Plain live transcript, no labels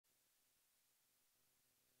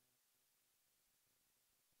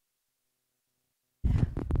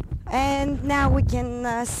And now we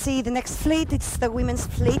can see the next fleet. It's the women's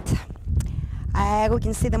fleet. We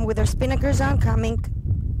can see them with their spinnakers on, coming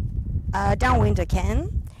downwind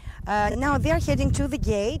again. Now they're heading to the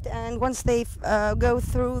gate, and once they go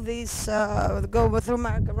through this, go through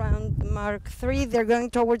around Mark 3, they're going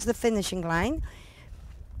towards the finishing line.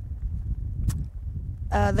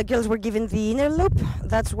 The girls were given the inner loop.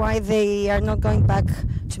 That's why they are not going back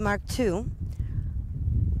to Mark 2.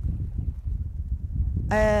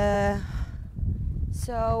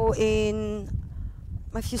 So in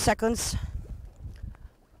a few seconds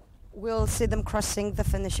we'll see them crossing the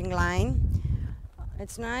finishing line.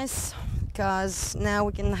 It's nice because now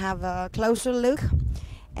we can have a closer look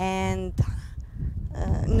and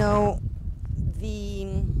know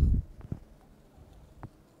the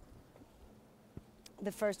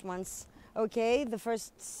first ones. Okay, the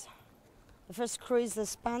first crew is the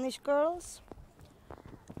Spanish girls.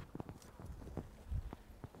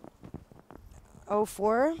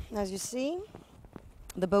 04, as you see,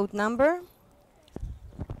 the boat number.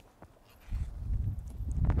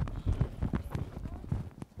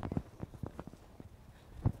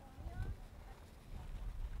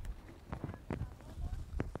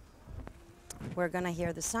 We're gonna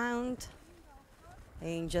hear the sound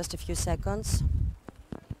in just a few seconds.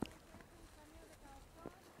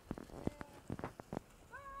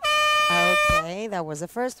 Okay, that was the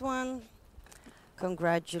first one.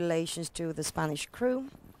 Congratulations to the Spanish crew.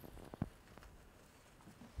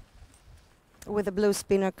 With the blue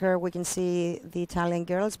spinnaker, we can see the Italian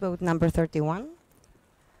girls, boat number 31.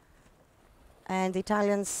 And the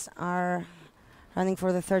Italians are running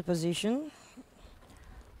for the third position,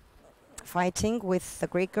 fighting with the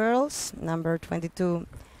Greek girls, number 22,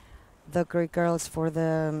 the Greek girls for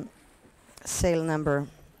the sail number.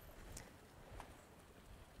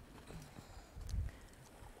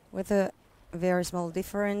 With a very small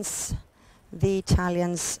difference, the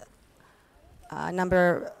Italians,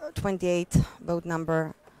 number 28, boat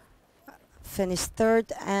number, finished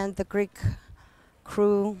third, and the Greek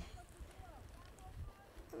crew,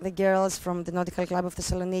 the girls from the Nautical Club of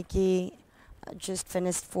Thessaloniki, just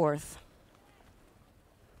finished fourth.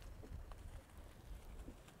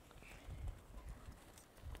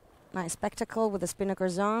 Nice spectacle with the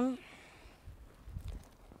spinnakers on.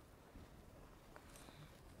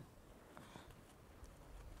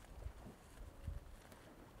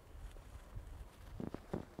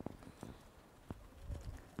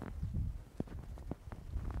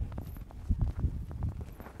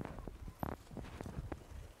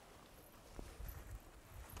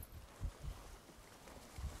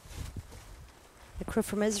 The crew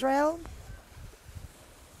from Israel.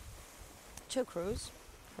 Two crews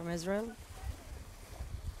from Israel.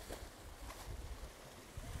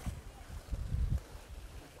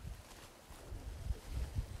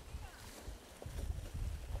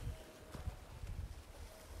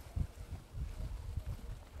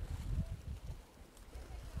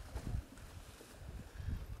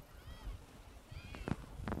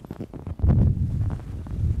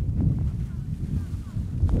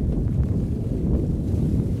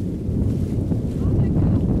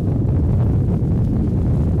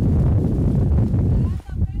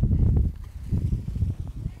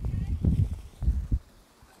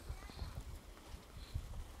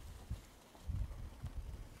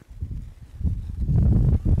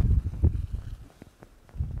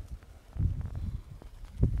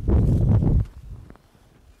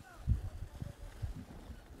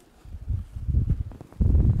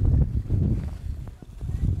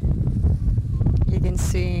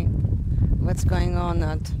 See what's going on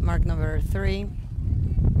at mark number 3.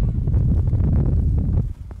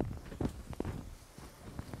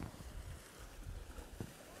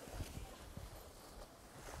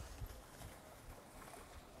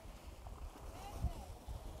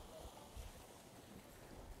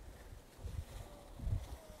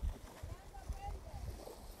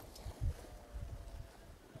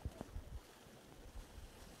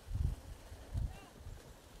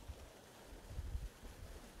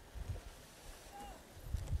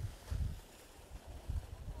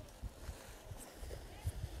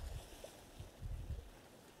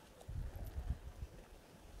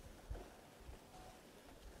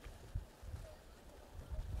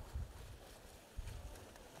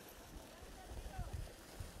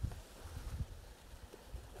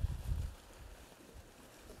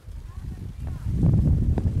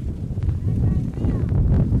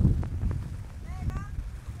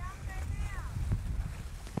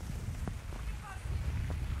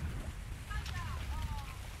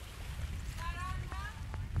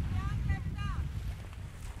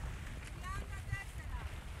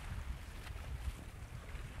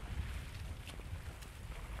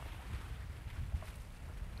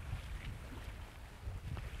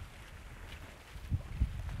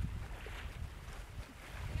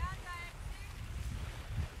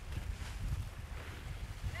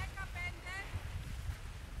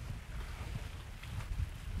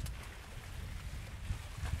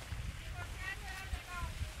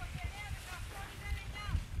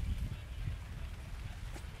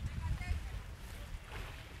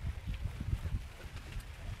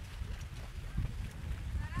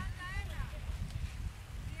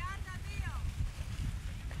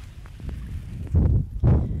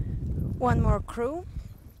 One more crew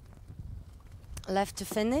left to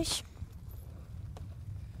finish.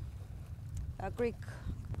 A Greek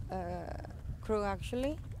crew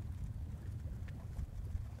actually.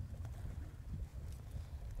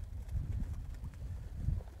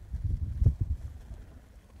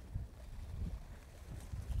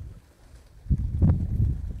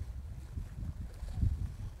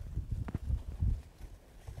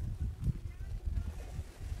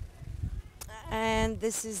 And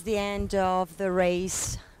this is the end of the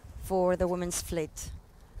race for the women's fleet.